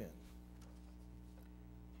in sin.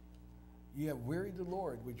 Ye have wearied the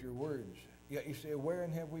Lord with your words. Yet ye say,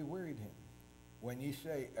 wherein have we wearied him? When ye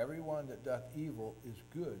say, every one that doth evil is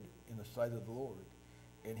good in the sight of the Lord,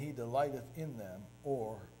 and he delighteth in them,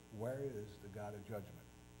 or where is the God of judgment?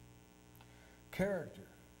 Character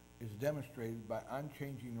is demonstrated by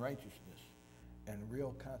unchanging righteousness and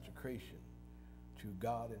real consecration to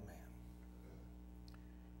God and man.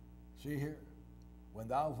 See here, when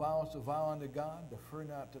thou vowest a vow unto God, defer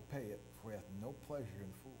not to pay it, for he hath no pleasure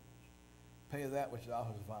in fools. Pay that which thou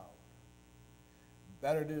hast vowed.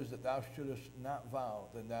 Better it is that thou shouldest not vow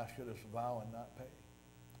than thou shouldest vow and not pay.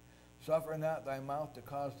 Suffer not thy mouth to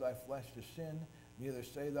cause thy flesh to sin, neither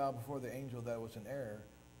say thou before the angel that was in error.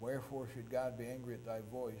 Wherefore should God be angry at thy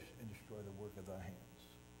voice and destroy the work of thy hands?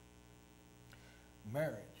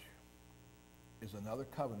 Marriage is another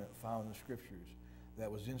covenant found in the Scriptures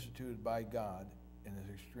that was instituted by God and is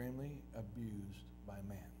extremely abused by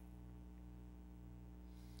man.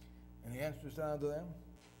 And the answer is unto them,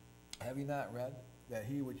 have ye not read that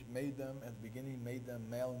he which made them at the beginning made them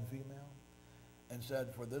male and female? And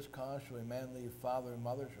said, for this cause shall a man leave father and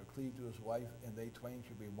mother, shall cleave to his wife, and they twain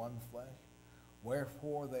shall be one flesh.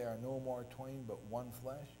 Wherefore they are no more twain, but one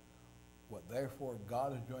flesh. What therefore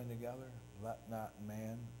God has joined together, let not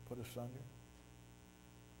man put asunder.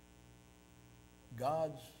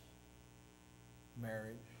 God's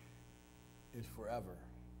marriage is forever.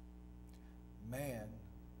 Man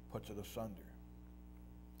puts it asunder.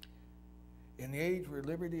 In the age where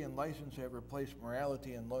liberty and license have replaced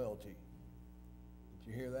morality and loyalty,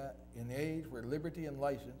 did you hear that? In the age where liberty and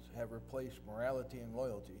license have replaced morality and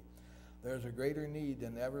loyalty, there is a greater need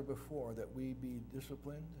than ever before that we be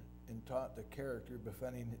disciplined and taught the character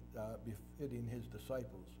befitting his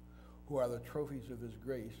disciples, who are the trophies of his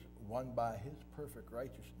grace, won by his perfect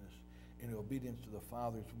righteousness in obedience to the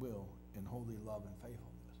Father's will in holy love and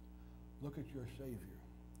faithfulness. Look at your Savior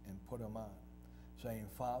and put him on, saying,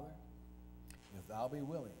 Father, if thou be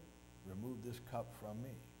willing, remove this cup from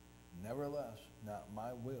me. Nevertheless, not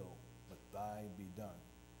my will, but thy be done.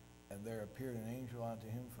 And there appeared an angel unto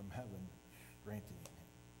him from heaven, strengthening him.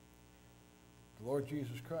 The Lord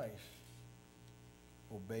Jesus Christ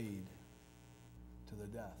obeyed to the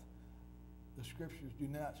death. The scriptures do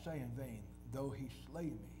not say in vain, though he slay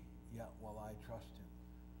me, yet will I trust him.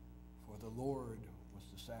 For the Lord was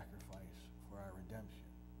the sacrifice for our redemption,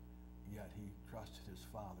 yet he trusted his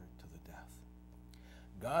Father to the death.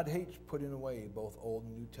 God hates putting away both Old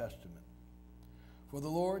and New Testament. For the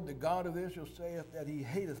Lord, the God of Israel, saith that he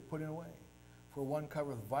hateth putting away. For one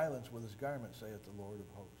covereth violence with his garment, saith the Lord of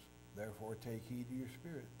hosts. Therefore take heed to your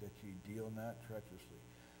spirit, that ye deal not treacherously.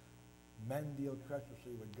 Men deal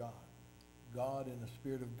treacherously with God. God in the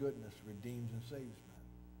spirit of goodness redeems and saves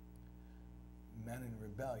men. Men in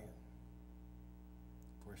rebellion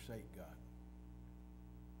forsake God.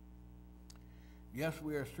 Yes,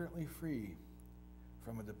 we are certainly free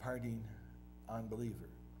from a departing unbeliever.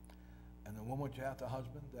 And the woman which hath a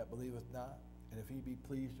husband that believeth not, and if he be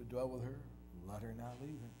pleased to dwell with her, let her not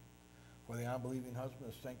leave him. For the unbelieving husband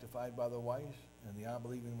is sanctified by the wife, and the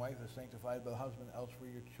unbelieving wife is sanctified by the husband, else were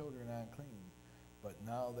your children unclean. But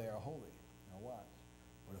now they are holy. Now watch.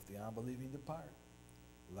 But if the unbelieving depart,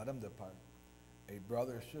 let him depart. A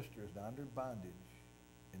brother or sister is not under bondage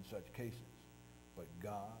in such cases, but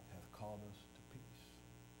God hath called us to peace.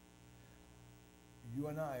 You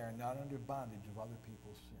and I are not under bondage of other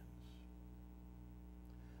people's sins.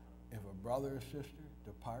 If a brother or sister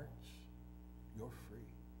departs, you're free.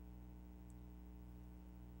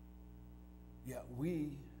 Yet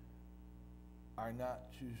we are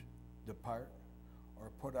not to depart or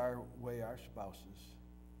put away our spouses.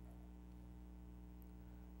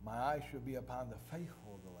 My eyes shall be upon the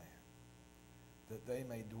faithful of the land, that they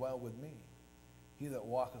may dwell with me. He that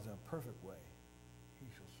walketh in a perfect way, he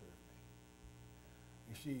shall serve me.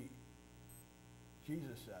 You see,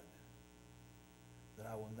 Jesus said that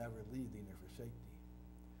I will never leave thee nor forsake thee.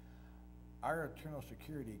 Our eternal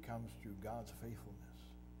security comes through God's faithfulness.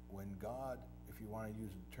 When God, if you want to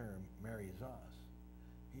use the term, marries us,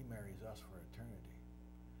 he marries us for eternity.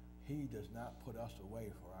 He does not put us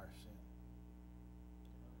away for our sin.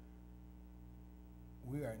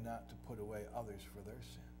 We are not to put away others for their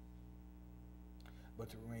sin, but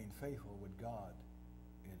to remain faithful with God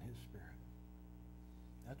in his spirit.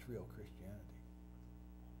 That's real Christianity.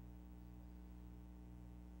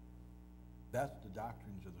 That's the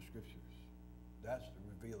doctrines of the scriptures. That's the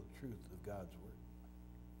revealed truth of God's word.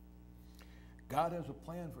 God has a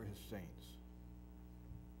plan for his saints.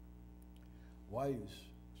 Wives,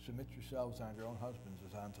 submit yourselves unto your own husbands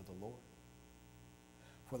as unto the Lord.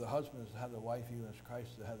 For the husband is the head of the wife, even as Christ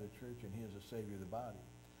is the head of the church, and he is the Savior of the body.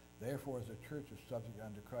 Therefore, as the church is subject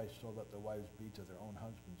unto Christ, so let the wives be to their own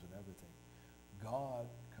husbands in everything. God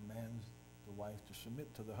commands the wife to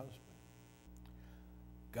submit to the husband.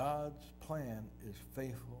 God's plan is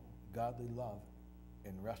faithful, godly love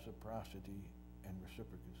in reciprocity and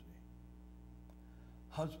reciprocity.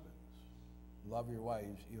 Husbands, love your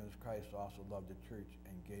wives, even as Christ also loved the church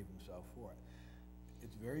and gave himself for it.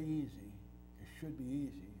 It's very easy, it should be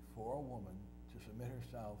easy, for a woman to submit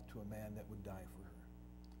herself to a man that would die for her.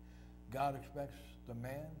 God expects the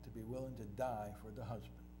man to be willing to die for the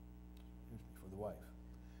husband, for the wife.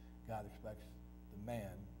 God expects the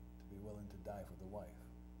man to be willing to die for the wife.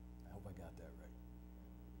 I hope I got that right.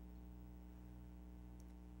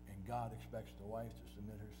 And God expects the wife to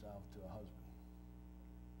submit herself to a husband,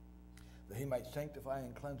 that he might sanctify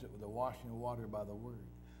and cleanse it with the washing of water by the word,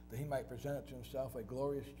 that he might present it to himself a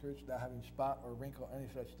glorious church, not having spot or wrinkle or any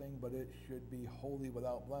such thing, but it should be holy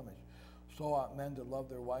without blemish. So ought men to love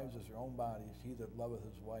their wives as their own bodies. He that loveth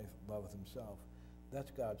his wife loveth himself.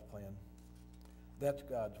 That's God's plan. That's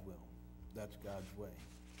God's will. That's God's way.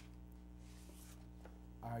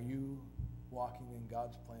 Are you walking in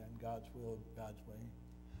God's plan, God's will, God's way?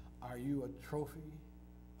 Are you a trophy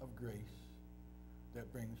of grace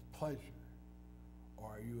that brings pleasure?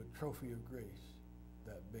 Or are you a trophy of grace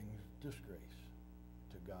that brings disgrace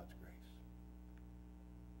to God's grace?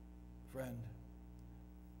 Friend,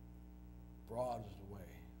 broad is the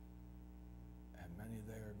way, and many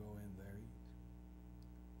there go in there eat.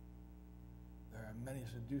 There are many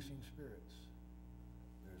seducing spirits.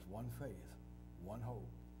 There's one faith, one hope,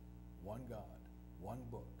 one God, one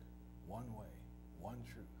book, one way, one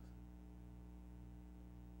truth.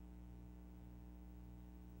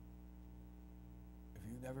 If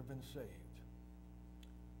you've never been saved,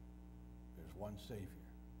 there's one Savior,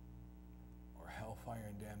 or hellfire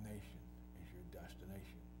and damnation is your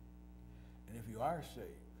destination. And if you are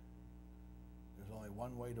saved, there's only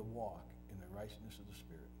one way to walk in the righteousness of the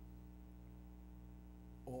Spirit.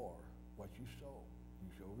 Or what you sow, you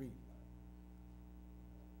shall reap.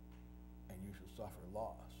 And you shall suffer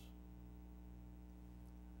loss,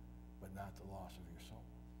 but not the loss of your soul,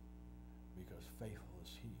 because faithful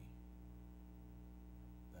is he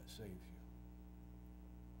that saves you.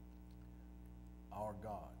 Our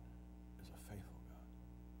God is a faithful God.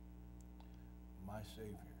 My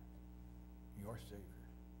Savior, your Savior,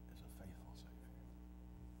 is a faithful Savior.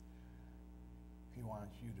 He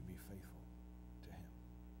wants you to be faithful to him.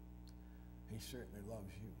 He certainly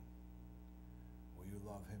loves you. Will you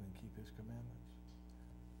love him and keep his commandments?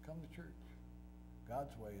 Come to church.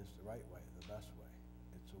 God's way is the right way, the best way.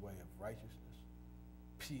 It's a way of righteousness,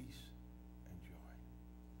 peace,